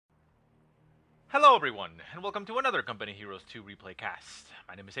Hello everyone, and welcome to another Company Heroes 2 replay cast.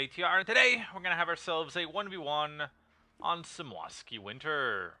 My name is ATR, and today we're going to have ourselves a 1v1 on Semoskiy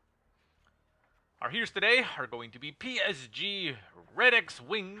Winter. Our heroes today are going to be PSG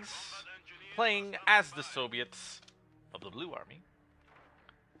RedxWings, playing as the Soviets of the Blue Army.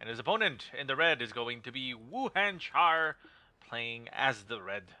 And his opponent in the red is going to be wuhanchar, playing as the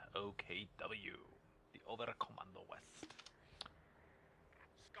red OKW, the Oberkommando West.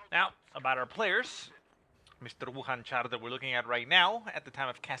 Now, about our players, Mr. wuhanchar that we're looking at right now, at the time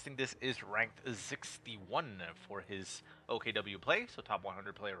of casting this, is ranked 61 for his OKW play, so top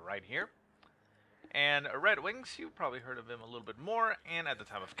 100 player right here. And RedxWings, you've probably heard of him a little bit more, and at the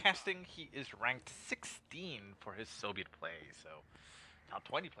time of casting, he is ranked 16 for his Soviet play, so top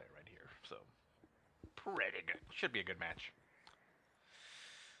 20 player right here, so pretty good. Should be a good match.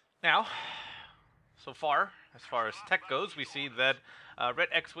 Now, so far as tech goes, we see that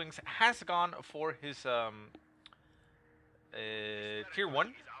RedxWings has gone for his tier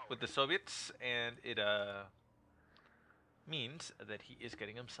 1 with the Soviets, and it means that he is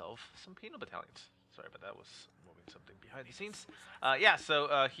getting himself some penal battalions. Sorry, but that was moving something behind the scenes.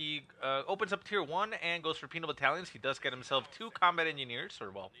 He opens up tier 1 and goes for penal battalions. He does get himself 2 combat engineers,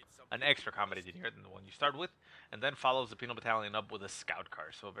 or well, an extra combat engineer than the one you start with, and then follows the penal battalion up with a scout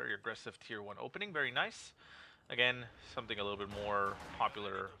car. So a very aggressive tier 1 opening, very nice. Again, something a little bit more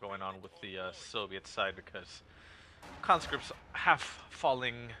popular going on with the Soviet side, because conscripts have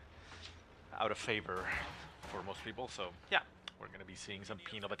falling out of favor for most people. So yeah, we're going to be seeing some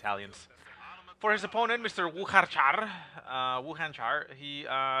penal battalions. For his opponent, Mr. wuhanchar, he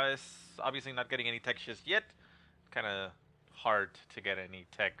is obviously not getting any tech just yet. Kind of hard to get any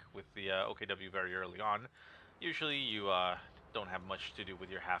tech with the OKW very early on. Usually you don't have much to do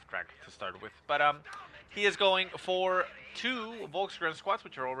with your half-track to start with. But he is going for 2 Volkswagen squads,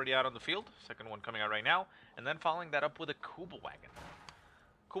 which are already out on the field. Second one coming out right now. And then following that up with a Kubelwagen.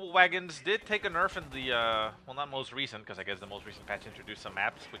 Kubelwagons did take a nerf in the, well, not most recent, because I guess the most recent patch introduced some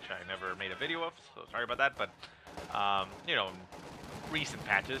maps, which I never made a video of, so sorry about that, but, you know, recent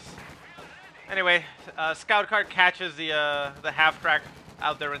patches. Anyway, Scout Car catches the half-track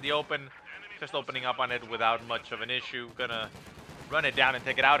out there in the open, just opening up on it without much of an issue. Gonna run it down and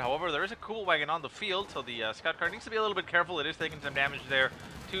take it out. However, there is a Kubelwagen on the field, so the Scout Car needs to be a little bit careful. It is taking some damage there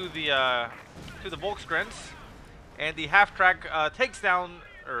to the Volkswagens, and the half-track takes down,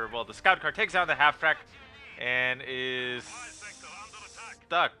 or well, the Scout Car takes down the half-track and is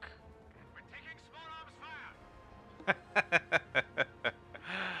stuck.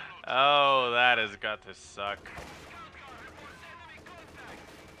 Oh, that has got to suck.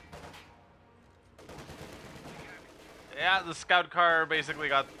 Yeah, the Scout Car basically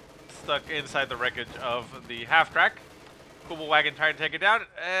got stuck inside the wreckage of the half-track. Kubelwagen trying to take it down.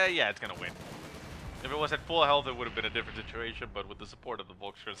 Yeah, it's going to win. If it was at full health, it would have been a different situation, but with the support of the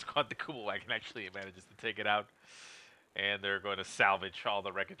Volkswagen squad, the Kubelwagen actually manages to take it out. And they're going to salvage all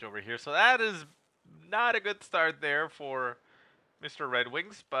the wreckage over here. So that is not a good start there for Mr.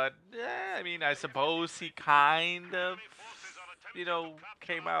 RedxWings, but I mean, I suppose he kind of, you know,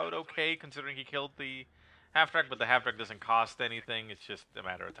 came out okay considering he killed the half-track, but the half-track doesn't cost anything. It's just a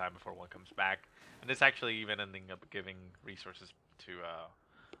matter of time before one comes back. And it's actually even ending up giving resources to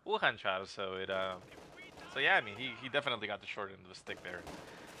wuhanchar, so it so yeah, I mean, he definitely got the short end of the stick there.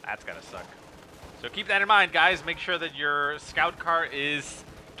 That's gotta suck. So keep that in mind, guys. Make sure that your Scout Car is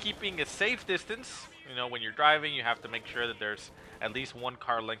keeping a safe distance. You know, when you're driving, you have to make sure that there's at least 1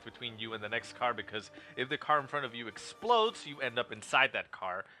 car length between you and the next car, because if the car in front of you explodes, you end up inside that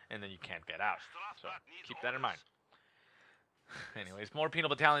car, and then you can't get out. So keep that in mind. Anyways, more penal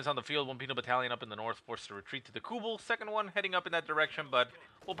battalions on the field. 1 penal battalion up in the north, forced to retreat to the Kubel. Second one heading up in that direction, but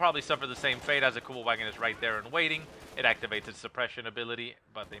will probably suffer the same fate as the Kubelwagen is right there and waiting. It activates its suppression ability,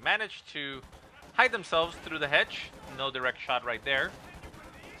 but they managed to hide themselves through the hedge. No direct shot right there.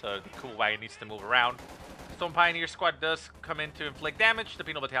 So the Kubelwagen needs to move around. Stone Pioneer squad does come in to inflict damage. The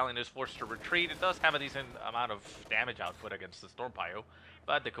penal battalion is forced to retreat. It does have a decent amount of damage output against the Storm Pio,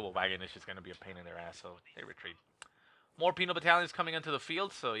 but the Kubelwagen is just going to be a pain in their ass, so they retreat. More penal battalions coming into the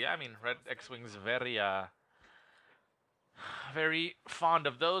field, so yeah, I mean, RedxWings very fond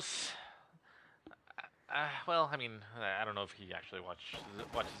of those. Well, I mean, I don't know if he actually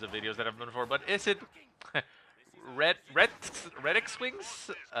watches the videos that I've done before, but is it RedxWings?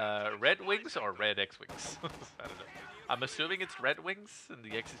 RedxWings or RedxWings? I don't know. I'm assuming it's RedxWings, and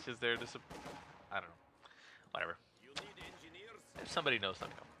the X is just there to I don't know. Whatever. If somebody knows, let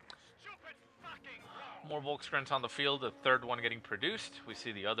me know. More Volkswagens on the field, the third one getting produced. We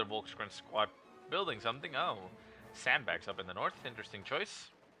see the other Volkswagen squad building something. Oh, sandbags up in the north. Interesting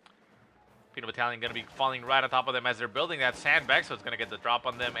choice. Peanut Battalion going to be falling right on top of them as they're building that sandbag, so it's going to get the drop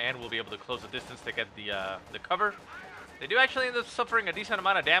on them, and we'll be able to close the distance to get the cover. They do actually end up suffering a decent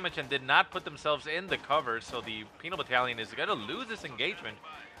amount of damage and did not put themselves in the cover, so the Peanut Battalion is going to lose this engagement,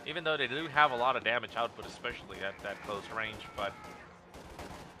 even though they do have a lot of damage output, especially at that close range. But,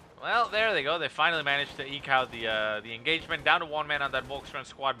 well, there they go. They finally managed to eke out the engagement. Down to 1 man on that Volkswagen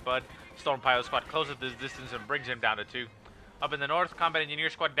squad, but Stormpile squad closes this distance and brings him down to 2. Up in the north, Combat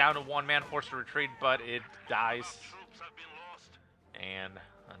Engineer squad down to 1 man, forced to retreat, but it dies. And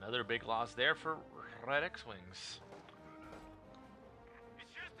another big loss there for RedxWings.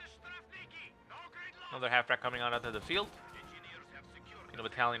 Another half track coming on onto the field. Peanut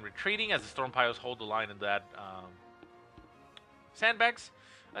Battalion retreating as the Storm Piles hold the line in that sandbags.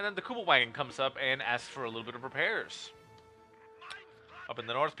 And then the Kubel Wagon comes up and asks for a little bit of repairs. Up in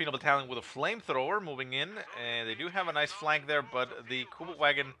the north, Peanut Battalion with a flamethrower moving in. And they do have a nice flank there, but the Kubel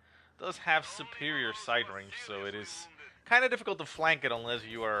Wagon does have superior sight range. So it is kind of difficult to flank it unless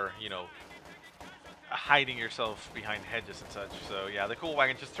you are, you know, hiding yourself behind hedges and such. So yeah, the Kubel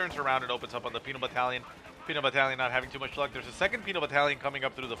Wagon just turns around and opens up on the Peanut Battalion. Peanut Battalion not having too much luck. There's a second Peanut Battalion coming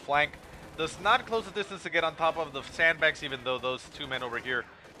up through the flank. Does not close the distance to get on top of the sandbags, even though those 2 men over here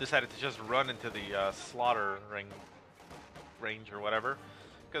decided to just run into the slaughter range or whatever.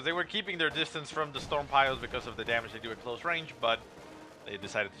 Because they were keeping their distance from the storm piles because of the damage they do at close range, but they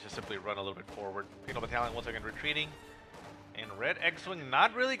decided to just simply run a little bit forward. Peanut Battalion once again retreating. And RedxWing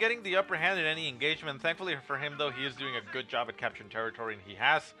not really getting the upper hand in any engagement. Thankfully for him, though, he is doing a good job at capturing territory, and he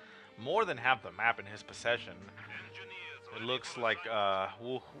has more than half the map in his possession. It looks like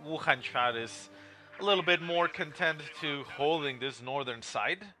wuhanchar is a little bit more content to holding this northern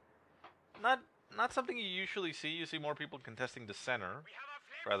side. Not something you usually see. You see more people contesting the center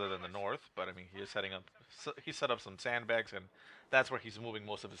rather than the north. But I mean, he is he set up some sandbags, and that's where he's moving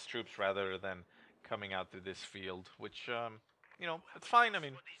most of his troops rather than coming out through this field, which, you know, it's fine. I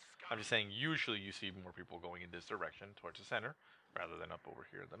mean, I'm just saying usually you see more people going in this direction towards the center rather than up over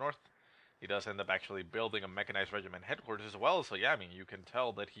here in the north. He does end up actually building a mechanized regiment headquarters as well, so yeah, I mean, you can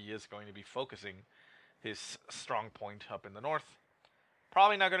tell that he is going to be focusing his strong point up in the north.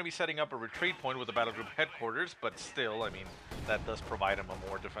 Probably not going to be setting up a retreat point with the battle group headquarters, but still, I mean, that does provide him a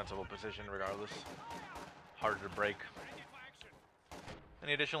more defensible position regardless. Harder to break.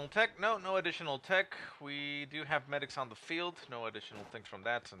 Any additional tech? No, no additional tech. We do have medics on the field. No additional things from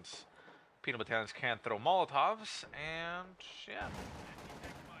that since Peanut Battalions can't throw Molotovs. And, yeah.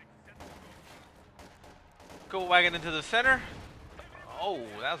 Go wagon into the center. Oh,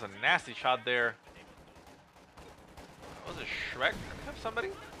 that was a nasty shot there. Was it Shrek of somebody?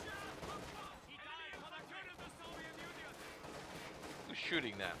 Who's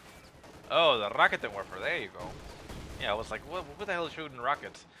shooting that? Oh, the Raketentwerfer. There you go. Yeah, I was like, what the hell is shooting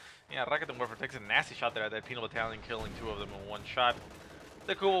rockets? Yeah, Raketentwerfer takes a nasty shot there at that Peanut Battalion, killing 2 of them in 1 shot.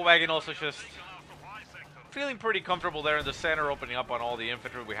 The Kubel Wagon also just feeling pretty comfortable there in the center, opening up on all the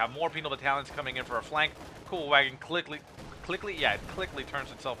infantry. We have more Peanut Battalions coming in for a flank. Kubel Wagon quickly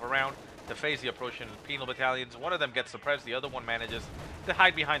turns itself around to face the approaching Peanut Battalions. One of them gets suppressed, the other one manages to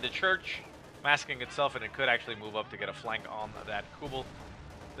hide behind the church, masking itself, and it could actually move up to get a flank on that Kubel.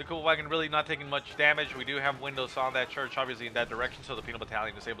 The Kubel Wagon really not taking much damage. We do have windows on that church, obviously, in that direction, so the Peanut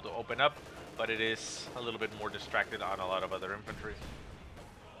Battalion is able to open up, but it is a little bit more distracted on a lot of other infantry.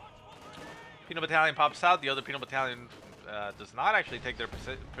 Peanut Battalion pops out. The other Peanut Battalion does not actually take their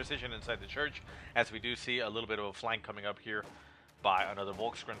position inside the church, as we do see a little bit of a flank coming up here by another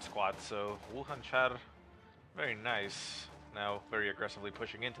Volkswagen squad. So wuhanchar, very nice. Now very aggressively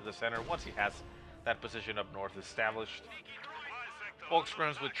pushing into the center once he has that position up north established.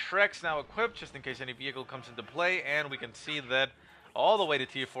 Volkswagens with Shreks now equipped, just in case any vehicle comes into play, and we can see that all the way to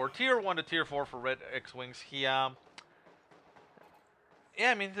tier 4, tier 1 to tier 4 for RedxWings. He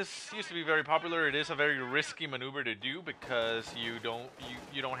yeah, I mean, this used to be very popular. It is a very risky maneuver to do because you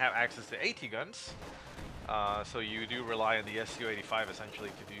don't have access to AT guns. So you do rely on the SU-85 essentially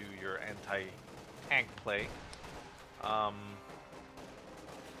to do your anti-tank play.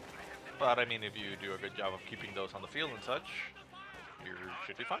 But I mean, if you do a good job of keeping those on the field and such, you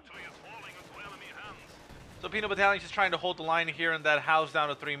should be fine. So Peanut Battalion just trying to hold the line here in that house down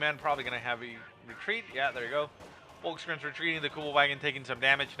to 3 men. Probably going to have a retreat. Yeah, there you go. Volkswagen's retreating. The Kubel Wagon taking some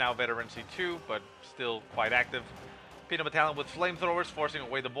damage. Now veteran C2, but still quite active. Peanut Battalion with flamethrowers forcing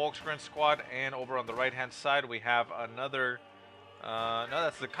away the Volkswagen squad. And over on the right-hand side, we have another... no,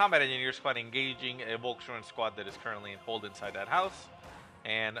 that's the Combat Engineer squad engaging a Volkswagen squad that is currently hold inside that house.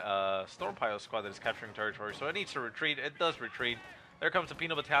 And a Stormpile squad that is capturing territory. So it needs to retreat. It does retreat. There comes the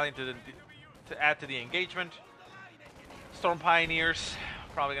Peanut Battalion to add to the engagement. Storm Pioneers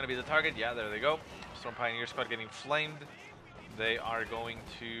probably going to be the target. Yeah, there they go. Storm Pioneer Squad getting flamed. They are going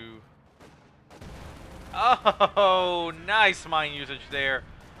to... Oh, nice mine usage there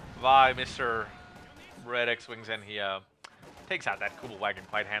by Mr. RedxWings, and he takes out that Kubel wagon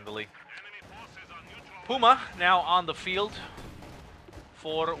quite handily. Puma now on the field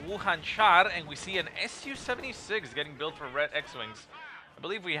for wuhanchar, and we see an Su-76 getting built for RedxWings. I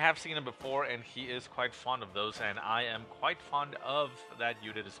believe we have seen him before, and he is quite fond of those, and I am quite fond of that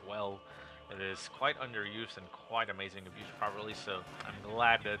unit as well. It is quite underused and quite amazing if used properly, so I'm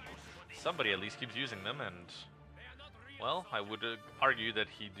glad that somebody at least keeps using them, and, well, I would argue that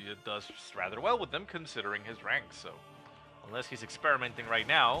he does rather well with them considering his rank, so unless he's experimenting right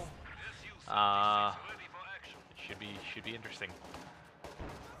now, it should be interesting.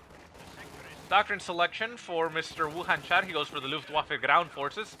 Doctrine selection for Mr. wuhanchar. He goes for the Luftwaffe ground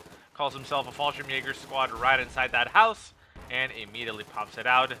forces, calls himself a Fallschirmjäger squad right inside that house, and immediately pops it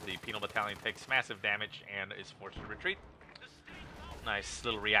out. The penal battalion takes massive damage and is forced to retreat. Nice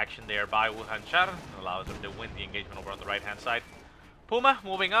little reaction there by wuhanchar, allows them to win the engagement over on the right hand side. Puma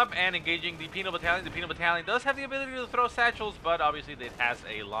moving up and engaging the penal battalion. The penal battalion does have the ability to throw satchels, but obviously it has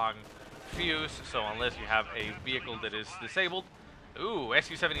a long fuse, so unless you have a vehicle that is disabled. Ooh,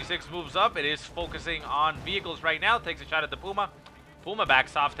 Su-76 moves up. It is focusing on vehicles right now. Takes a shot at the Puma. Puma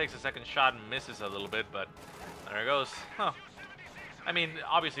backs off, takes a second shot, and misses a little bit, but there it goes. Huh. I mean,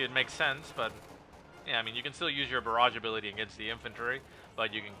 obviously it makes sense, but yeah, I mean, you can still use your barrage ability against the infantry,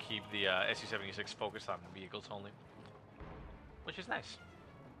 but you can keep the Su-76 focused on vehicles only, which is nice.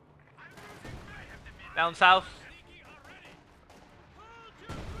 Down south.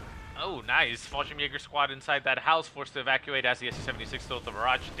 Oh, nice. Fallschirmjäger squad inside that house, forced to evacuate as the Su-76 throws the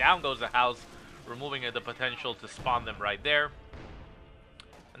barrage. Down goes the house, removing the potential to spawn them right there.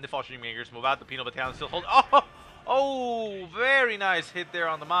 And the Fallschirmjägers move out. The penal battalion still hold. Oh, very nice hit there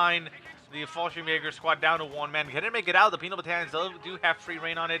on the mine. The Fallschirmjäger squad down to one man. Can it make it out? The penal battalions do have free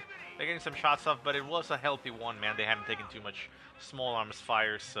reign on it. They're getting some shots off, but it was a healthy one man. They hadn't taken too much small arms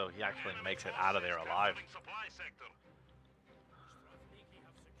fire, so he actually makes it out of there alive.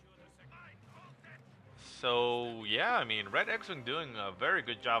 So, yeah, I mean, RedxWing doing a very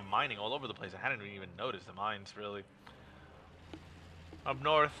good job mining all over the place. I hadn't even noticed the mines, really. Up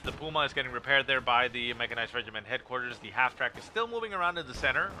north, the Puma is getting repaired there by the Mechanized Regiment headquarters. The half-track is still moving around in the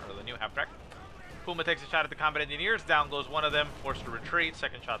center, or the new half-track. Puma takes a shot at the combat engineers. Down goes one of them, forced to retreat.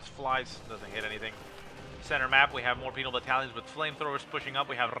 Second shot flies, doesn't hit anything. Center map, we have more penal battalions with flamethrowers pushing up.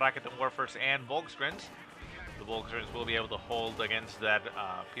 We have Rocket and Warfers and Volksgrens. The Volksgrens will be able to hold against that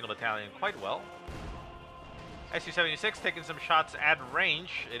penal battalion quite well. Su-76 taking some shots at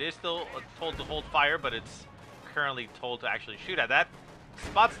range. It is still told to hold fire, but it's currently told to actually shoot at that.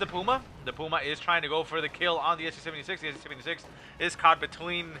 Spots the Puma. The Puma is trying to go for the kill on the Su-76. The Su-76 is caught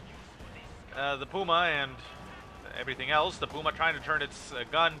between the Puma and everything else. The Puma trying to turn its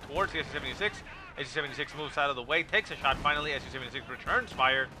gun towards the Su-76. Su-76 moves out of the way, takes a shot finally. Su-76 returns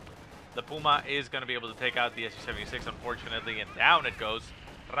fire. The Puma is going to be able to take out the Su-76, unfortunately, and down it goes.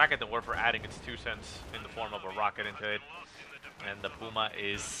 Rocket and Warfare adding its 2 cents in the form of a rocket into it. And the Puma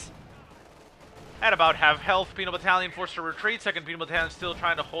is at about half health. Penal Battalion forced to retreat. Second Penal Battalion still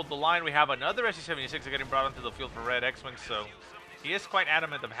trying to hold the line. We have another Su-76 getting brought onto the field for RedxWings, so he is quite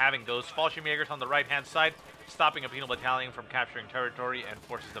adamant of having those Fallschirmjägers on the right-hand side, stopping a Penal Battalion from capturing territory and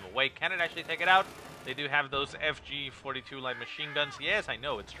forces them away. Can it actually take it out? They do have those FG-42 light machine guns. Yes, I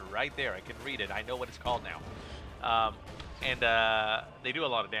know, it's right there. I can read it. I know what it's called now. They do a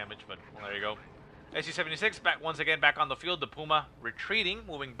lot of damage, but well, there you go. Su-76 back once again back on the field. The Puma retreating,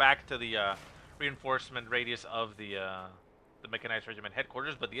 moving back to the reinforcement radius of the Mechanized Regiment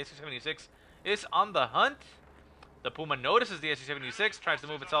headquarters. But the Su-76 is on the hunt. The Puma notices the Su-76, tries to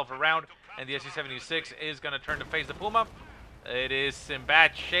move itself around, and the Su-76 is going to turn to face the Puma. It is in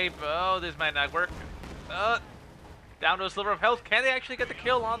bad shape. Oh, this might not work. Down to a sliver of health. Can they actually get the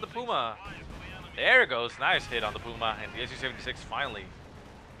kill on the Puma? There it goes. Nice hit on the Puma, and the Su-76 finally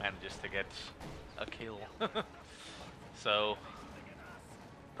manages to get a kill. So,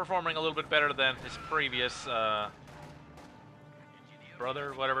 performing a little bit better than his previous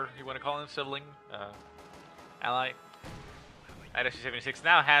brother, whatever you want to call him, sibling, ally. That Su-76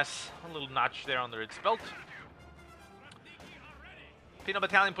 now has a little notch there under its belt. Penal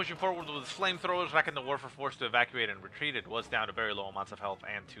Battalion pushing forward with flamethrowers, racking the Warfare force to evacuate and retreat. It was down to very low amounts of health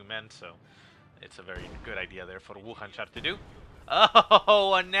and 2 men, so it's a very good idea there for wuhanchar to do.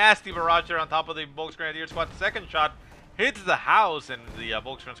 Oh, a nasty barrage there on top of the Volksgrenadier squad. Second shot hits the house, and the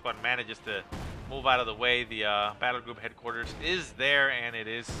Volksgrenadier squad manages to move out of the way. The battle group headquarters is there, and it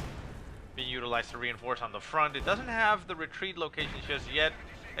is being utilized to reinforce on the front. It doesn't have the retreat location just yet.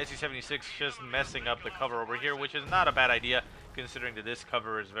 SC-76 just messing up the cover over here, which is not a bad idea, considering that this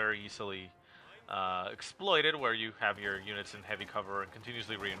cover is very easily exploited, where you have your units in heavy cover and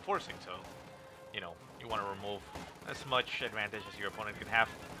continuously reinforcing. So, you know, you want to remove as much advantage as your opponent can have.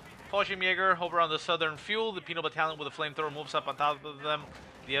 Jäger over on the southern fuel. The Penal Battalion with a flamethrower moves up on top of them.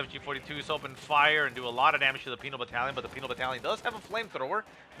 The FG-42s open fire and do a lot of damage to the Penal Battalion, but the Penal Battalion does have a flamethrower,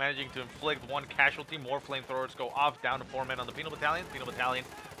 managing to inflict one casualty. More flamethrowers go off, down to 4 men on the Penal Battalion. Penal Battalion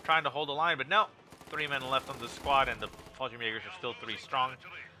trying to hold the line, but no. 3 men left on the squad, and the Jägers are still 3 strong.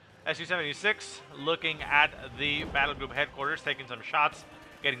 SU-76 looking at the battle group headquarters, taking some shots,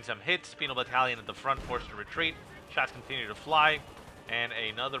 getting some hits. Penal Battalion at the front forced to retreat. Shots continue to fly, and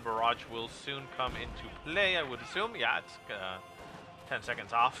another barrage will soon come into play, I would assume. Yeah, it's 10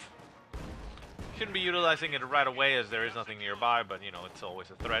 seconds off. Shouldn't be utilizing it right away as there is nothing nearby, but you know, it's always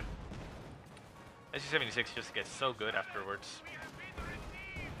a threat. SU-76 just gets so good afterwards.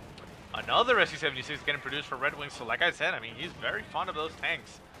 Another SU-76 getting produced for RedxWings, so like I said, I mean, he's very fond of those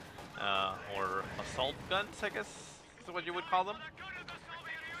tanks. Or assault guns, I guess is what you would call them.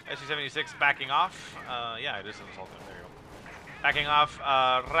 SU-76 backing off. Yeah, it is an assault gun, there you go. Backing off,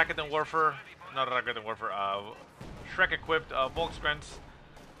 Raketenwerfer, not Raketenwerfer, Shrek-equipped Volkskrans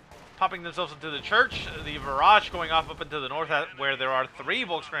popping themselves into the church. The barrage going off up into the north, where there are 3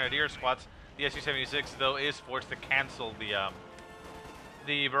 Volksgrenadier squads. The Su-76, though, is forced to cancel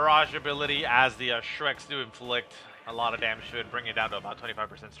the barrage ability, as the Shreks do inflict a lot of damage to it, bring it down to about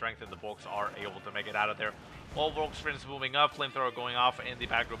 25% strength, and the Volks are able to make it out of there. All Volkskrans moving up, flamethrower going off in the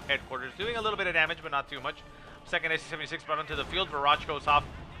back group headquarters, doing a little bit of damage, but not too much. Second Su-76 brought onto the field, barrage goes off.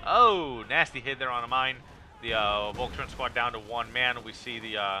 Oh, nasty hit there on a mine. The Volkskrans squad down to 1 man. We see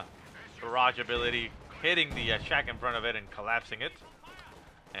the barrage ability hitting the shack in front of it and collapsing it.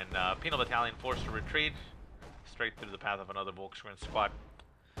 And Penal Battalion forced to retreat straight through the path of another Volkskrans squad.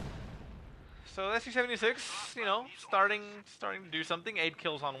 So SU-76, you know, starting to do something. 8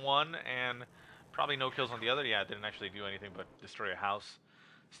 kills on 1 and probably no kills on the other. Yeah, it didn't actually do anything but destroy a house.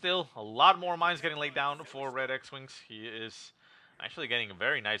 Still, a lot more mines getting laid down for RedxWings. He is actually getting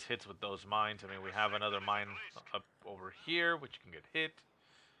very nice hits with those mines. I mean, we have another mine up over here, which can get hit.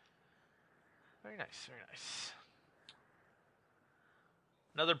 Very nice, very nice.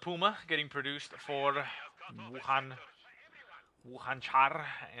 Another Puma getting produced for wuhanchar,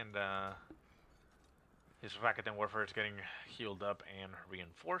 and his Raketenwerfer is getting healed up and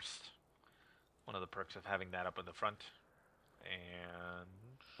reinforced. One of the perks of having that up in the front. And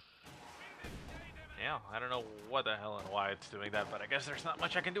yeah, I don't know what the hell and why it's doing that, but I guess there's not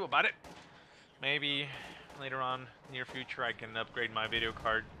much I can do about it. Maybe later on, near future, I can upgrade my video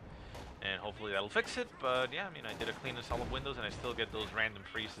card, and hopefully that'll fix it. But yeah, I mean, I did a clean install of Windows, and I still get those random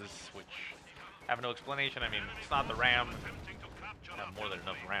freezes, which have no explanation. I mean, it's not the RAM. I have more than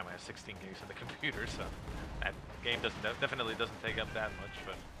enough RAM. I have 16 gigs in the computer, so that game definitely doesn't take up that much,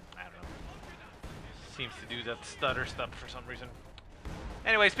 but I don't know. Seems to do that stutter stuff for some reason.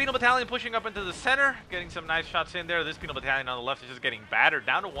 Anyways, Penal Battalion pushing up into the center, getting some nice shots in there. This Penal Battalion on the left is just getting battered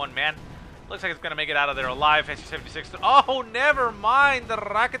down to 1 man. Looks like it's going to make it out of there alive. SU-76. Oh, never mind. The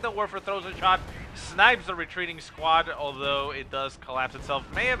Raketenwerfer throws a shot, snipes the retreating squad, although it does collapse itself.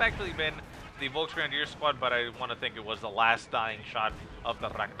 May have actually been the Volksgrenadier squad, but I want to think it was the last dying shot of the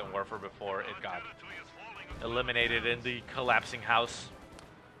Raketenwerfer before it got eliminated in the collapsing house.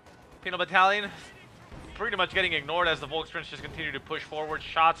 Penal Battalion pretty much getting ignored as the Volkskrans just continue to push forward.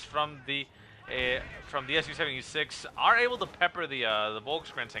 Shots from the Su-76 are able to pepper the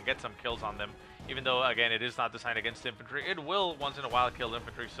Volkskrans and get some kills on them, even though, again, it is not designed against infantry. It will once in a while kill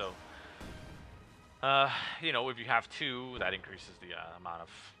infantry, so you know, if you have 2, that increases the amount of,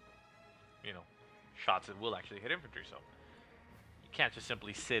 you know, shots that will actually hit infantry. So you can't just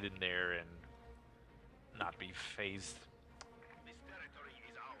simply sit in there and not be phased.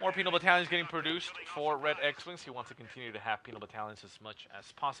 More Penal Battalions getting produced for RedxWings. He wants to continue to have Penal Battalions as much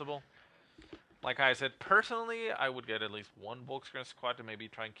as possible. Like I said, personally, I would get at least 1 Volkskrans squad to maybe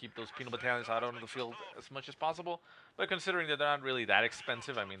try and keep those Penal Battalions out on the field as much as possible. But considering that they're not really that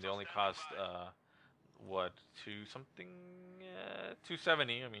expensive, I mean, they only cost, what,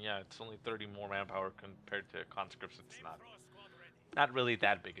 270. I mean, yeah, it's only 30 more manpower compared to conscripts. It's not really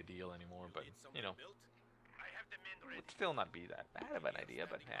that big a deal anymore, but, you know. Would still not be that bad of an idea,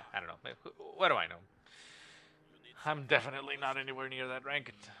 but yeah, I don't know. What do I know? I'm definitely not anywhere near that rank.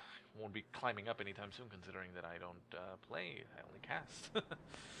 It won't be climbing up anytime soon, considering that I don't play. I only cast.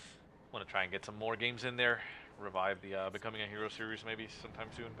 Want to try and get some more games in there. Revive the Becoming a Hero series maybe sometime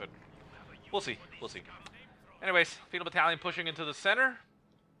soon, but we'll see. We'll see. Anyways, Penal Battalion pushing into the center.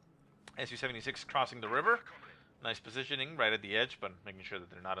 Su-76 crossing the river. Nice positioning right at the edge, but making sure that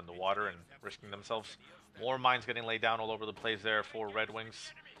they're not in the water and risking themselves. More mines getting laid down all over the place there for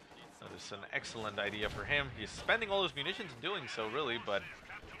RedxWings. That is an excellent idea for him. He's spending all his munitions in doing so, really, but,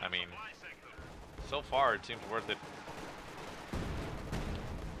 I mean, so far it seems worth it.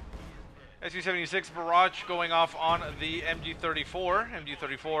 Su-76 barrage going off on the MG-34.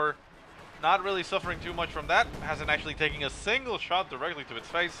 MG-34 not really suffering too much from that. Hasn't actually taken a single shot directly to its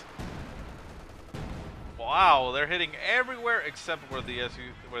face. Wow, they're hitting everywhere except where the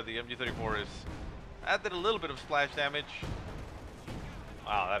MG-34 is. That did a little bit of splash damage.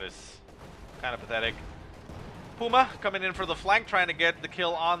 Wow, that is kind of pathetic. Puma coming in for the flank, trying to get the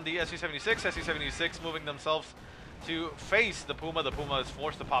kill on the Su-76. Su-76 moving themselves to face the Puma. The Puma is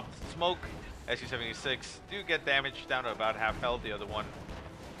forced to pop smoke. Su-76 do get damaged down to about half health. The other one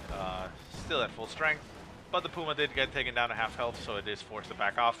still at full strength. But the Puma did get taken down to half health, so it is forced to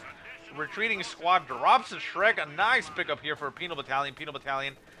back off. Retreating squad drops a Shrek. A nice pickup here for Penal Battalion. Penal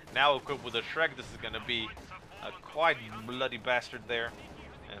Battalion now equipped with a Shrek. This is going to be a quite bloody bastard there.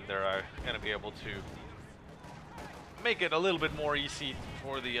 And they're going to be able to make it a little bit more easy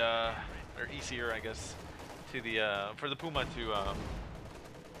for the, or easier, I guess, to the, for the Puma to,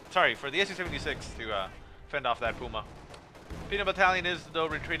 sorry, for the Su-76 to fend off that Puma. Penal Battalion is, though,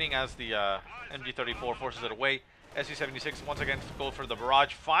 retreating as the MG-34 forces it away. Su-76 once again go for the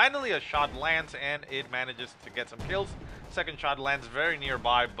barrage. Finally, a shot lands, and it manages to get some kills. Second shot lands very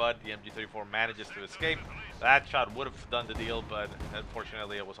nearby, but the MG-34 manages to escape. That shot would have done the deal, but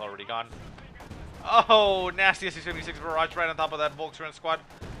unfortunately, it was already gone. Oh, nasty Su-76 barrage right on top of that Volkswagen squad.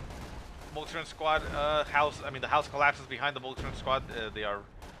 Volkswagen squad the house collapses behind the Volkswagen squad. They are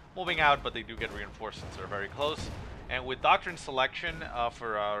moving out, but they do get reinforced since they're very close. And with Doctrine selection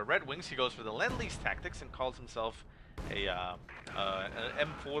for RedxWings, he goes for the Lease tactics and calls himself a an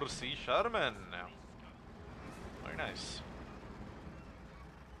M4C Sherman now. Very nice.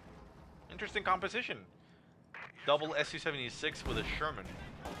 Interesting composition. Double Su-76 with a Sherman.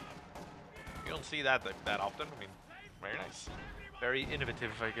 You don't see that often. I mean, very nice. Very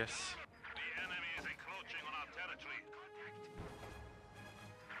innovative, I guess.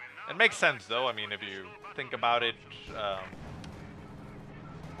 It makes sense, though. I mean, if you think about it,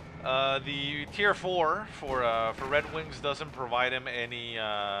 the Tier 4 for RedxWings doesn't provide him any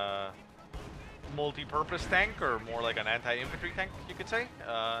multi-purpose tank, or more like an anti-infantry tank, you could say.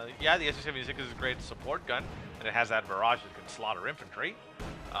 Yeah, the Su-76 is a great support gun, and it has that barrage that can slaughter infantry.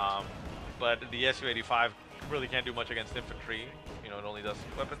 But the Su-85 really can't do much against infantry. You know, it only does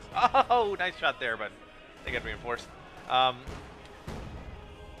weapons. Oh, nice shot there, but they get reinforced.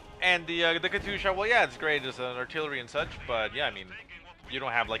 And the Katyusha, well, yeah, it's great as an artillery and such, but yeah, I mean, you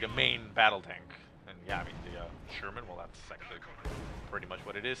don't have like a main battle tank. And yeah, I mean, the Sherman, well, that's actually pretty much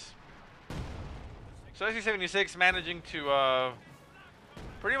what it is. So Su-76 managing to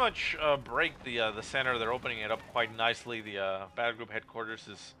pretty much break the center. They're opening it up quite nicely. The battle group headquarters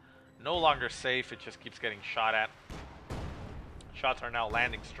is no longer safe. It just keeps getting shot at. Shots are now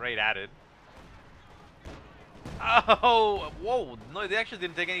landing straight at it. Oh, whoa, no, they actually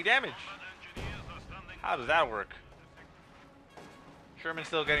didn't take any damage. How does that work? Sherman's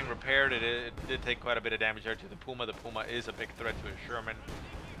still getting repaired. It did take quite a bit of damage there to the Puma. The Puma is a big threat to a Sherman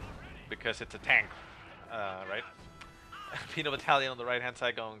because it's a tank, right? Penal Battalion on the right-hand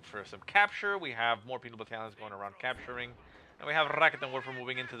side going for some capture. We have more Penal Battalions going around capturing. And we have Rocket and Warfare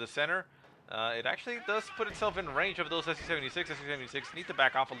moving into the center. It actually does put itself in range of those Su-76. Su-76 need to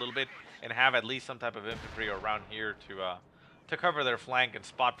back off a little bit and have at least some type of infantry around here to cover their flank and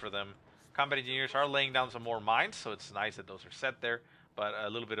spot for them. Combat engineers are laying down some more mines, so it's nice that those are set there. But a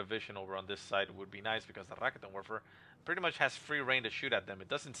little bit of vision over on this side would be nice because the Rocket and Warfare pretty much has free reign to shoot at them. It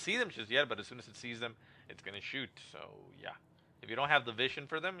doesn't see them just yet, but as soon as it sees them, it's going to shoot. So, yeah. If you don't have the vision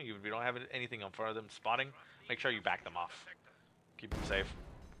for them, if you don't have anything in front of them spotting, make sure you back them off. Keep them safe.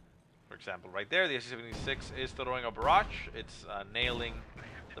 For example, right there, the Su-76 is throwing a barrage. It's nailing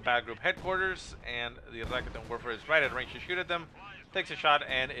the battle group headquarters, and the Rocket and Warfare is right at range to shoot at them. Takes a shot,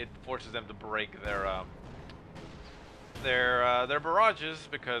 and it forces them to break their barrages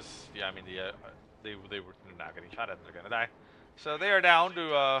because, yeah, I mean, they were not getting shot at. They're gonna die. So they are down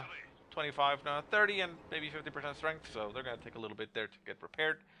to 25, no, 30, and maybe 50% strength. So they're gonna take a little bit there to get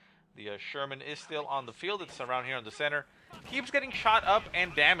prepared. The Sherman is still on the field. It's around here in the center. Keeps getting shot up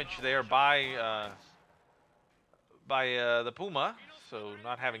and damaged there by the Puma. So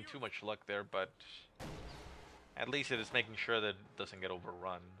not having too much luck there, but at least it is making sure that it doesn't get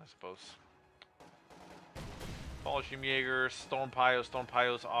overrun, I suppose. Fallschirmjäger,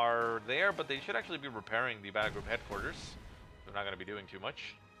 Stormpyos are there, but they should actually be repairing the battle group headquarters. They're not going to be doing too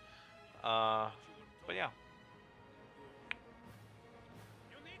much. But yeah.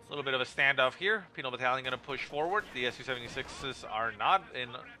 A little bit of a standoff here. Penal Battalion going to push forward. The Su-76s are not in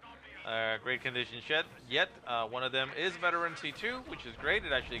great condition yet. One of them is veteran C2, which is great.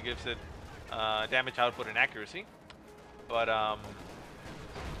 It actually gives it damage output and accuracy. But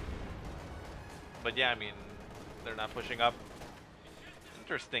yeah, I mean, they're not pushing up.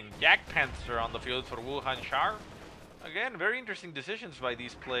 Interesting. Yak Panther on the field for wuhanchar. Again, very interesting decisions by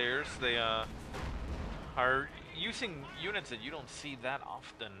these players. They are using units that you don't see that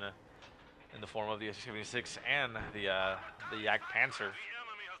often in the form of the Su-76 and the Yak Panther.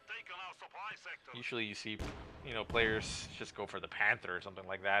 Usually you see, you know, players just go for the Panther or something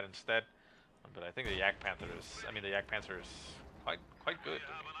like that instead. But I think the Yak Panther is, the Yak Panther is quite good.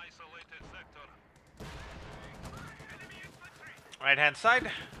 Right hand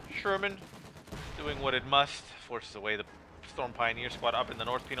side, Sherman doing what it must, forces away the Storm Pioneer squad up in the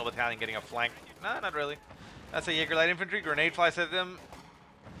North. Penal Battalion getting a flank. Nah, not really. That's a Jaeger Light Infantry. Grenade flies at them.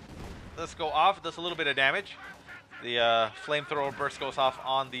 Let's go off. Does a little bit of damage. The flamethrower burst goes off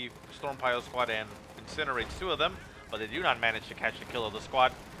on the Storm Pile squad and incinerates 2 of them, but they do not manage to catch the kill of the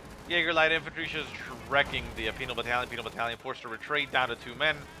squad. Jaeger Light Infantry just wrecking the Penal Battalion. Penal Battalion forced to retreat down to 2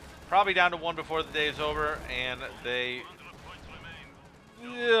 men. Probably down to 1 before the day is over, and they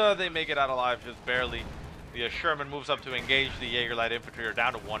make it out alive just barely. The Sherman moves up to engage. The Jaeger Light Infantry are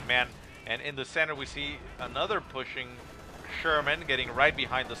down to 1 man. And in the center, we see another pushing Sherman getting right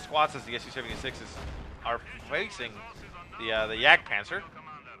behind the squads as the Su-76s are facing the Yak Panzer.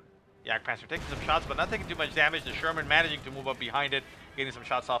 Yak Panzer taking some shots, but not taking too much damage. The Sherman managing to move up behind it, getting some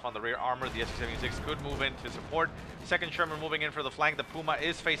shots off on the rear armor. The Su-76 could move in to support. Second Sherman moving in for the flank. The Puma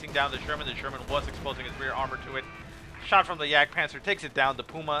is facing down the Sherman. The Sherman was exposing his rear armor to it. Shot from the Yak Panzer takes it down. The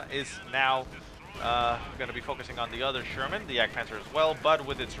Puma is now going to be focusing on the other Sherman, the Yak Panzer as well, but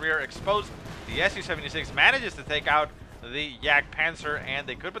with its rear exposed, the Su-76 manages to take out the Yak Panzer, and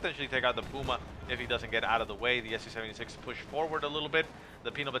they could potentially take out the Puma if he doesn't get out of the way. The Su-76 push forward a little bit.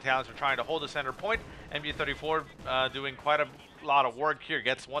 The Penal Battalions are trying to hold the center point. MG-34 doing quite a lot of work here.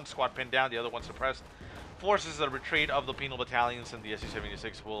 Gets 1 squad pinned down, the other one suppressed. Forces the retreat of the Penal Battalions, and the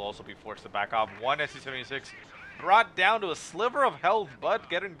Su-76 will also be forced to back off. 1 Su-76 brought down to a sliver of health, but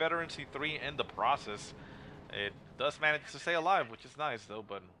getting veteran C3 in the process. It does manage to stay alive, which is nice though,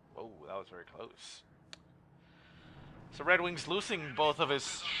 but oh, that was very close. So RedxWings losing both of his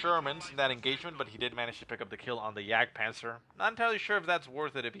Shermans in that engagement, but he did manage to pick up the kill on the Yak Panzer. Not entirely sure if that's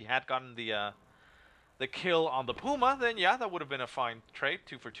worth it. If he had gotten the kill on the Puma, then yeah, that would have been a fine trade,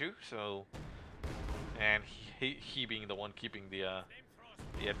 2 for 2. So, and he being the one keeping the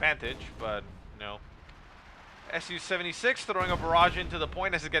advantage, but no. Su-76 throwing a barrage into the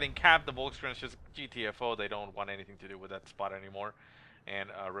point as it's getting capped. The Volkskrans just GTFO. They don't want anything to do with that spot anymore. And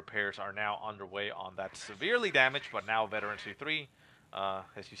repairs are now underway on that severely damaged, but now veteran C3,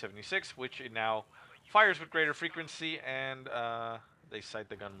 Su-76, which it now fires with greater frequency, and they sight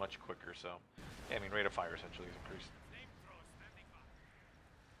the gun much quicker. So, yeah, I mean, rate of fire essentially is increased.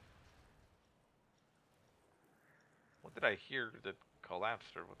 What did I hear that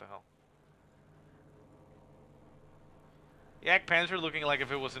collapsed, or what the hell? Yak Panzer looking like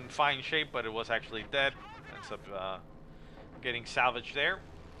if it was in fine shape, but it was actually dead. Ends up getting salvaged there.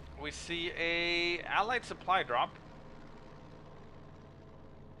 We see a Allied supply drop.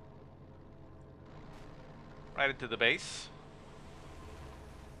 Right into the base.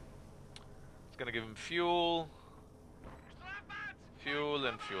 It's going to give him fuel. Fuel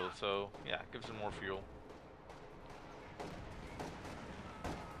and fuel. So, yeah, gives him more fuel.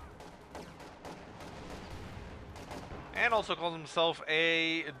 And also calls himself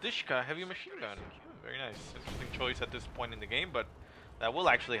a Dishka heavy machine gun. Very nice. Interesting choice at this point in the game, but that will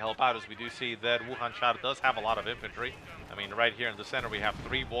actually help out, as we do see that wuhanchar does have a lot of infantry. I mean, right here in the center we have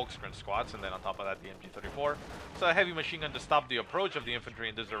 3 Volkskrans squads, and then on top of that the MG-34. So a heavy machine gun to stop the approach of the infantry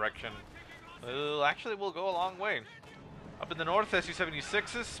in this direction actually will go a long way. Up in the north,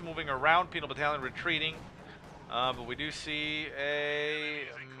 Su-76s moving around, Penal Battalion retreating. But we do see a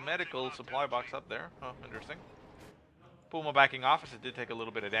medical supply box up there. Oh, interesting. Puma backing off as it did take a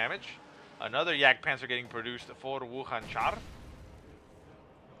little bit of damage. Another Yak Panzer getting produced for wuhanchar.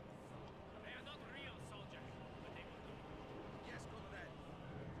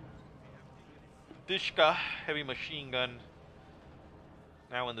 Dishka heavy machine gun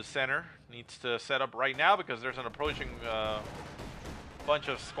now in the center. Needs to set up right now because there's an approaching bunch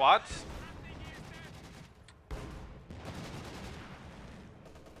of squads.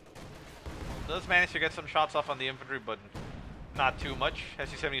 Does manage to get some shots off on the infantry, but not too much.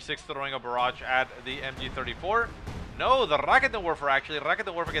 Su-76 throwing a barrage at the MG-34. No, the Raketwerfer actually. The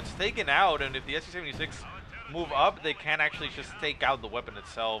Raketwerfer gets taken out, and if the SU-76 move up, they can actually just take out the weapon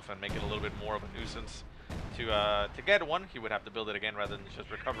itself and make it a little bit more of a nuisance. To get one, he would have to build it again rather than just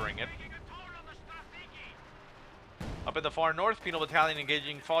recovering it. Up in the far north, Penal Battalion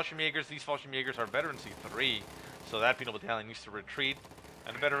engaging Fallschirmjägers. These Fallschirmjägers are veteran C3, so that Penal Battalion needs to retreat.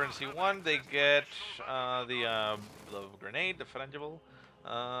 And veteran C1, they get the grenade, the frangible.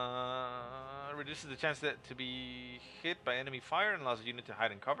 Reduces the chance to be hit by enemy fire and allows the unit to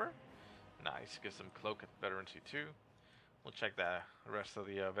hide and cover. Nice, gives them cloak at veteran C2. We'll check the rest of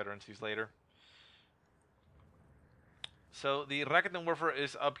the veteran Cs later. So the Raketwerfer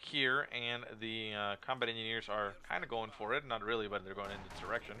is up here, and the combat engineers are kind of going for it. Not really, but they're going in its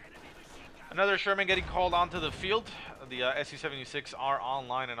direction. Another Sherman getting called onto the field. The SU-76 are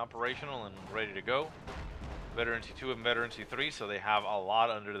online and operational and ready to go. Veteran C2 and Veteran C3, so they have a lot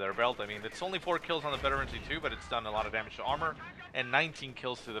under their belt. I mean, it's only 4 kills on the Veteran C2, but it's done a lot of damage to armor, and 19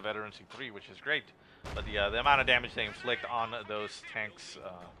 kills to the Veteran C3, which is great. But the amount of damage they inflict on those tanks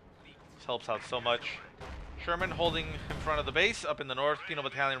helps out so much. Sherman holding in front of the base. Up in the north, Penal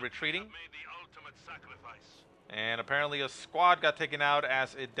Battalion retreating. And apparently a squad got taken out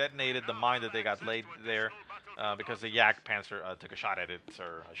as it detonated the mine that they got laid there because the Yak Panzer took a shot at it,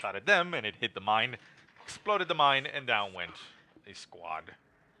 or a shot at them, and it hit the mine, exploded the mine, and down went a squad.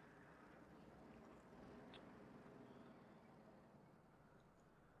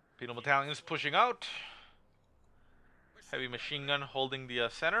 Penal Battalion is pushing out. Heavy machine gun holding the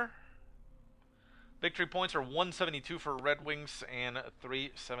center. Victory points are 172 for RedxWings and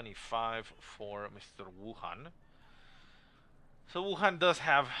 375 for Mr. Wuhan. So Wuhan does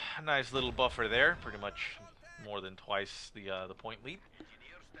have a nice little buffer there, pretty much more than twice the point lead.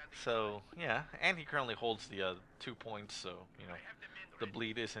 So yeah, and he currently holds the 2 points, so you know the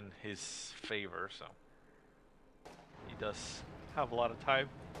bleed is in his favor. So he does have a lot of time.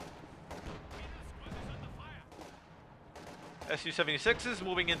 SU-76 is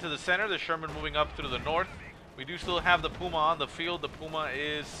moving into the center. The Sherman moving up through the north. We do still have the Puma on the field. The Puma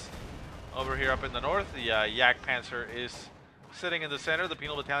is over here up in the north. The Yak Panzer is sitting in the center. The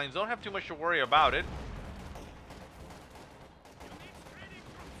Penal Battalions don't have too much to worry about it.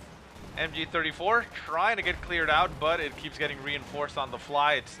 MG-34 trying to get cleared out, but it keeps getting reinforced on the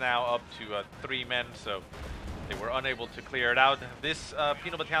fly. It's now up to 3 men, so they were unable to clear it out. This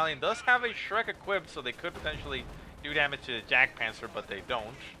Penal Battalion does have a Shrek equipped, so they could potentially do damage to the Yak Panzer, but they don't.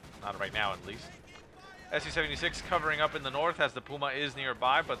 Not right now, at least. SU-76 covering up in the north as the Puma is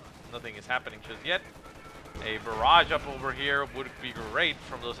nearby, but nothing is happening just yet. A barrage up over here would be great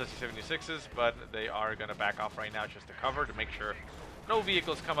from those SU-76s, but they are going to back off right now just to cover, to make sure no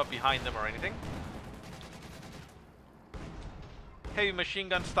vehicles come up behind them or anything. Heavy machine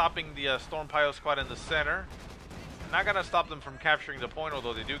gun stopping the Storm Pile squad in the center. Not going to stop them from capturing the point,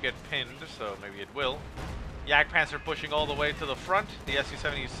 although they do get pinned, so maybe it will. Yak Panzer pushing all the way to the front. The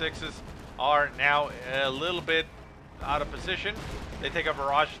SU-76s are now a little bit out of position. They take a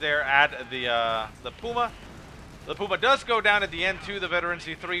barrage there at the Puma. The Puma does go down at the end to the Veteran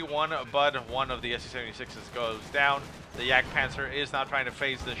C3-1, but one of the SU-76s goes down. The Yak Panzer is now trying to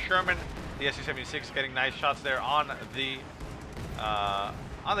phase the Sherman. The SU-76 getting nice shots there on the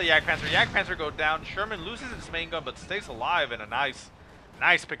Yak Panzer. Yak Panzer go down. Sherman loses its main gun, but stays alive, and a nice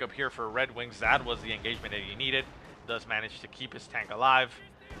pickup here for RedxWings. That was the engagement that he needed. Does manage to keep his tank alive.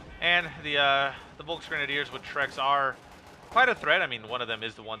 And the Volks Grenadiers with Shreks are quite a threat. I mean, one of them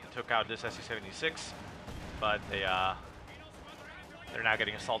is the one that took out this SU-76, but they're now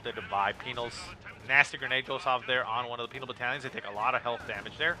getting assaulted by Penals. Nasty grenade goes off there on one of the Penal Battalions. They take a lot of health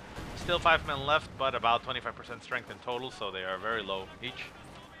damage there. Still 5 men left, but about 25% strength in total, so they are very low each.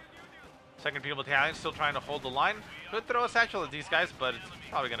 Second Penal Battalion still trying to hold the line. Could throw a satchel at these guys, but it's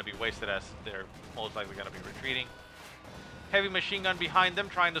probably going to be wasted as they're most likely going to be retreating. Heavy machine gun behind them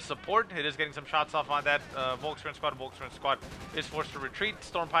trying to support. It is getting some shots off on that Volkswagen squad. Volkswagen squad is forced to retreat.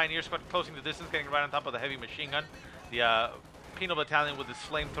 Storm Pioneer squad closing the distance, getting right on top of the heavy machine gun. The Penal Battalion with its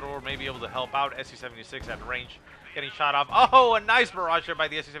flamethrower may be able to help out. SU-76 at range getting shot off. Oh, a nice barrage there by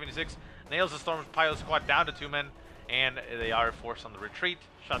the SU-76. Nails the Storm Pilot squad down to 2 men, and they are forced on the retreat.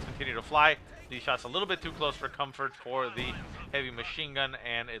 Shots continue to fly. These shots a little bit too close for comfort for the heavy machine gun,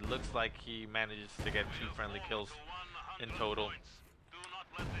 and it looks like he manages to get 2 friendly kills in total.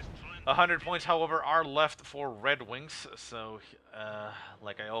 100 points, however, are left for RedxWings, so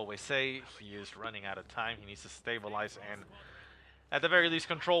like I always say, he is running out of time. He needs to stabilize and at the very least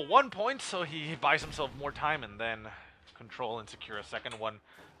control 1 point, so he buys himself more time and then control and secure a second one,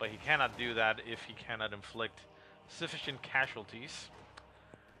 but he cannot do that if he cannot inflict sufficient casualties.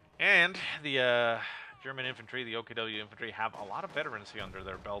 And the German infantry, the OKW infantry, have a lot of veterancy under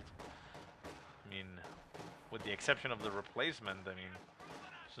their belt. I mean, with the exception of the replacement, I mean,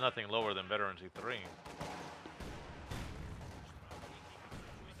 it's nothing lower than veterancy 3.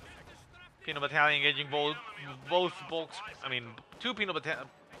 Penal Battalion engaging both bulks. I mean, two Penal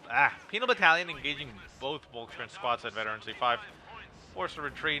Battalion engaging both Volkswagen squads at veterancy 5. Forced to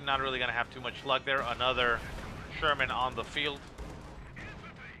retreat, not really going to have too much luck there. Another Sherman on the field.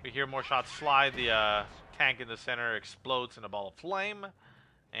 We hear more shots fly. The tank in the center explodes in a ball of flame.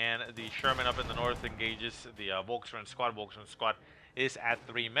 And the Sherman up in the north engages the Volkswagen squad. Volkswagen squad is at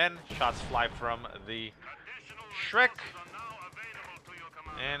 3 men. Shots fly from the Shrek.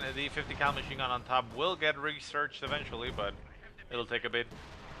 And the 50 cal machine gun on top will get researched eventually, but it'll take a bit.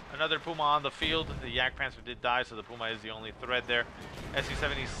 Another Puma on the field. The Jagdpanzer did die, so the Puma is the only threat there.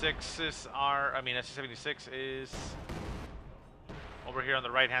 SC-76s are, SC-76 is over here on the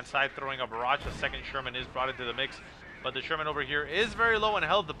right-hand side throwing a barrage. The second Sherman is brought into the mix, but the Sherman over here is very low in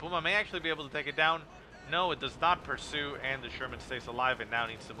health. The Puma may actually be able to take it down. No, it does not pursue, and the Sherman stays alive and now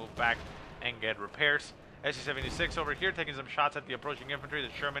needs to move back and get repairs. SC-76 over here taking some shots at the approaching infantry.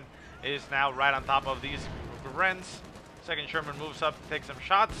 The Sherman is now right on top of these Wrens. Second Sherman moves up to take some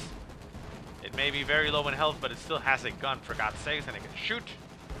shots. It may be very low in health, but it still has a gun, for God's sakes, and it can shoot.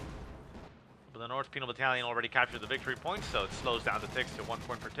 But the North Penal Battalion already captured the victory point, so it slows down the ticks to 1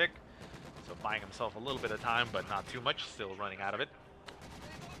 point per tick. So buying himself a little bit of time, but not too much, still running out of it.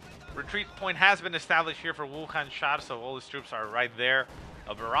 Retreat point has been established here for wuhanchar, so all his troops are right there.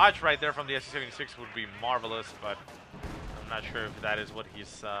 A barrage right there from the SC-76 would be marvelous, but I'm not sure if that is what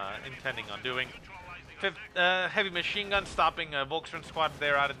he's intending on doing. Fifth heavy machine gun stopping Volkswagen squad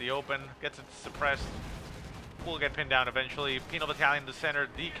there out in the open. Gets it suppressed. Will get pinned down eventually. Penal Battalion in the center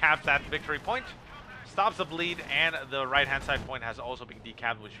decaps that victory point. Stops the bleed, and the right-hand side point has also been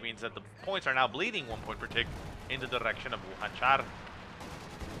decapped, which means that the points are now bleeding 1 point per tick in the direction of wuhanchar.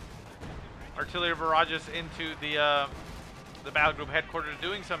 Artillery barrages into the battle group headquarters,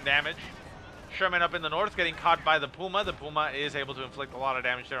 doing some damage. Sherman up in the north getting caught by the Puma. The Puma is able to inflict a lot of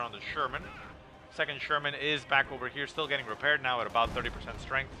damage there on the Sherman. Second Sherman is back over here, still getting repaired now at about 30%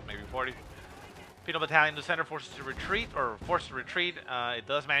 strength, maybe 40. Penal Battalion in the center forced to retreat. It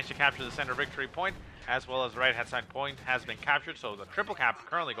does manage to capture the center victory point, as well as the right-hand side point has been captured. So the triple cap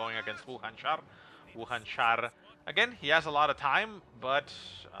currently going against wuhanchar. Wuhanchar, again, he has a lot of time, but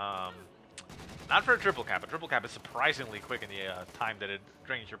not for a triple cap. A triple cap is surprisingly quick in the time that it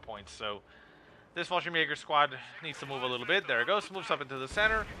drains your points. So this Fallschirmjäger squad needs to move a little bit. There it goes. Moves up into the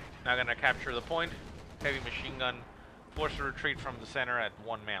center. Now going to capture the point. Heavy machine gun forced to retreat from the center at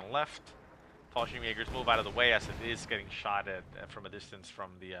 1 man left. Fallschirmjägers move out of the way as it is getting shot at from a distance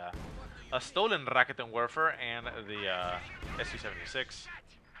from the stolen Raketenwerfer and the SC-76.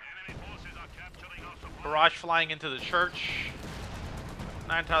 Barrage flying into the church.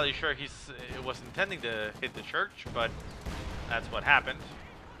 Not entirely sure he was intending to hit the church, but that's what happened.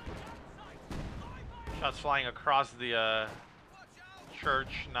 Shots flying across the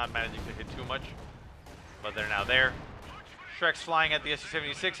church, not managing to hit too much, but they're now there. Shrek's flying at the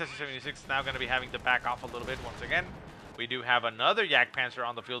SC-76. SC-76 is now going to be having to back off a little bit once again. We do have another Jagdpanzer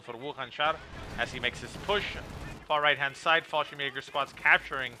on the field for wuhanchar as he makes his push. Far right-hand side, Fallschirmjäger squad's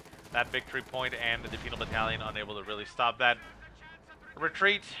capturing that victory point, and the Penal Battalion unable to really stop that.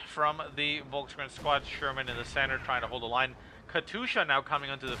 Retreat from the Volkswagen squad. Sherman in the center trying to hold the line. Katusha now coming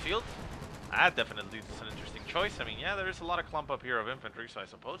onto the field. That definitely is an interesting choice. I mean, yeah, there is a lot of clump up here of infantry, so I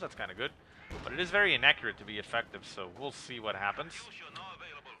suppose that's kind of good. But it is very inaccurate to be effective, so we'll see what happens.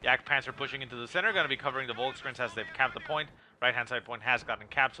 Jagdpanzer pushing into the center, going to be covering the Volkswagens as they've capped the point. Right-hand side point has gotten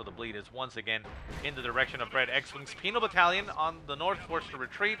capped, so the bleed is once again in the direction of RedxWings. Penal Battalion on the north forced to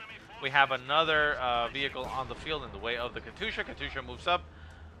retreat. We have another vehicle on the field in the way of the Katusha. Katusha moves up.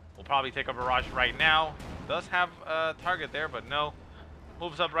 We'll probably take a barrage right now. Does have a target there, but no.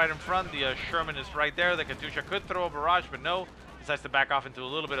 Moves up right in front. The Sherman is right there. The Katusha could throw a barrage, but no. Decides to back off into a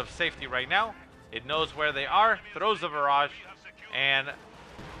little bit of safety right now. It knows where they are. Throws the barrage. And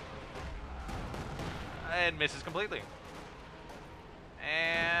misses completely.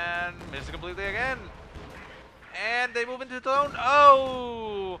 And misses completely again. And they move into the zone.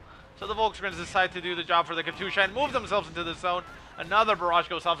 Oh! So the Volkswagens decide to do the job for the Katusha and move themselves into the zone. Another barrage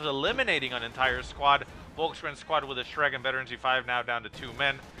goes off, eliminating an entire squad. Volkswagen squad with a Shrek and Veteran C5 now down to 2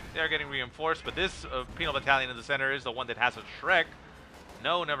 men. They are getting reinforced, but this Penal Battalion in the center is the one that has a Shrek.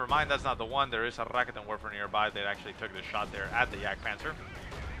 No, never mind, that's not the one. There is a Raketenwerfer nearby that actually took the shot there at the Jagdpanzer.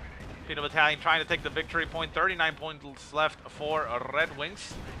 Penal Battalion trying to take the victory point. 39 points left for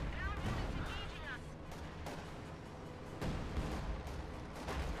RedxWings.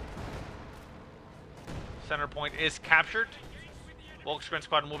 Center point is captured. Volkswagen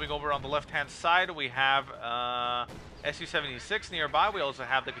squad moving over on the left-hand side. We have Su-76 nearby. We also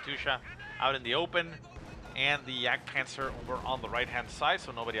have the Katusha out in the open, and the Yak Panzer over on the right-hand side,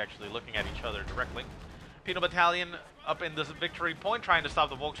 so nobody actually looking at each other directly. Penal Battalion up in this victory point, trying to stop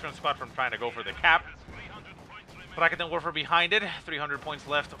the Volkswagen squad from trying to go for the cap. Rakuten Warfare behind it. 300 points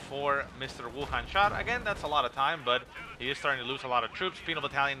left for Mr. wuhanchar. Again, that's a lot of time, but he is starting to lose a lot of troops. Penal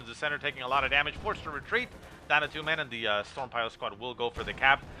Battalion in the center taking a lot of damage, forced to retreat. Down to 2 men, and the Storm Pilot squad will go for the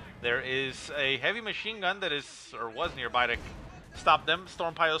cap. There is a heavy machine gun that is, or was nearby to stop them.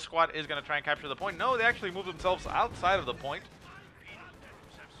 Storm Pilot squad is going to try and capture the point. No, they actually move themselves outside of the point.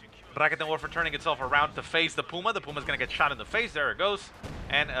 Rakuten Warfare turning itself around to face the Puma. The Puma's going to get shot in the face. There it goes.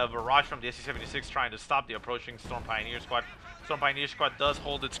 And a barrage from the Su-76 trying to stop the approaching Storm Pioneer squad. Storm Pioneer squad does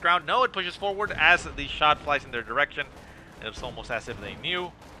hold its ground. No, it pushes forward as the shot flies in their direction. It's almost as if they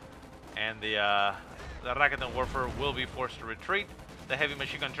knew. And the Rakuten Warfare will be forced to retreat. The heavy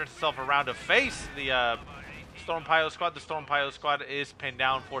machine gun turns itself around to face the Storm Pilot squad. The Storm Pilot squad is pinned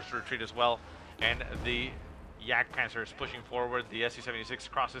down, forced to retreat as well. And the Yak Panzer is pushing forward. The Su-76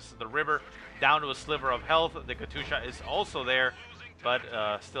 crosses the river down to a sliver of health. The Katusha is also there, but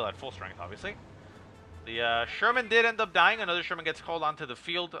still at full strength, obviously. The Sherman did end up dying. Another Sherman gets called onto the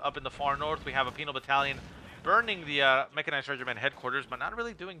field up in the far north. We have a Penal Battalion burning the Mechanized Regiment headquarters, but not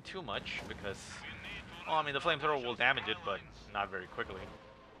really doing too much because, well, I mean, the flamethrower will damage it, but not very quickly.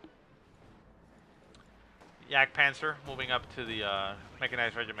 Yak Panzer moving up to the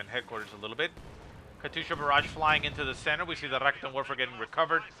Mechanized Regiment headquarters a little bit. Katusha barrage flying into the center. We see the Rakuten Warfare getting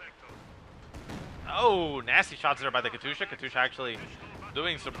recovered. Oh, nasty shots there by the Katusha. Katusha actually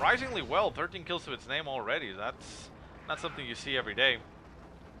doing surprisingly well. 13 kills to its name already. That's not something you see every day.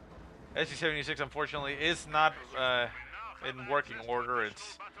 Su-76, unfortunately, is not in working order.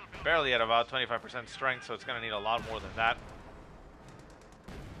 It's barely at about 25% strength, so it's going to need a lot more than that.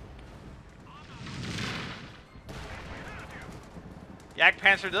 Yak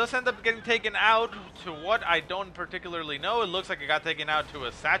Panzer does end up getting taken out. To what, I don't particularly know. It looks like it got taken out to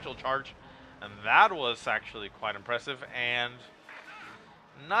a satchel charge, and that was actually quite impressive. And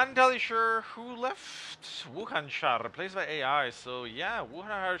not entirely sure who left. wuhanchar, replaced by AI. So yeah,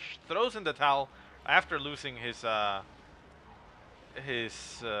 wuhanchar throws in the towel after losing his Yak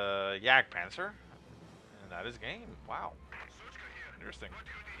Panzer, and that is game. Wow, interesting.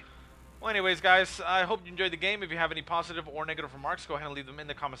 Well, anyways, guys, I hope you enjoyed the game. If you have any positive or negative remarks, go ahead and leave them in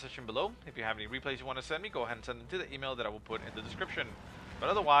the comment section below. If you have any replays you want to send me, go ahead and send them to the email that I will put in the description. But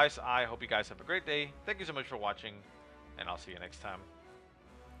otherwise, I hope you guys have a great day. Thank you so much for watching, and I'll see you next time.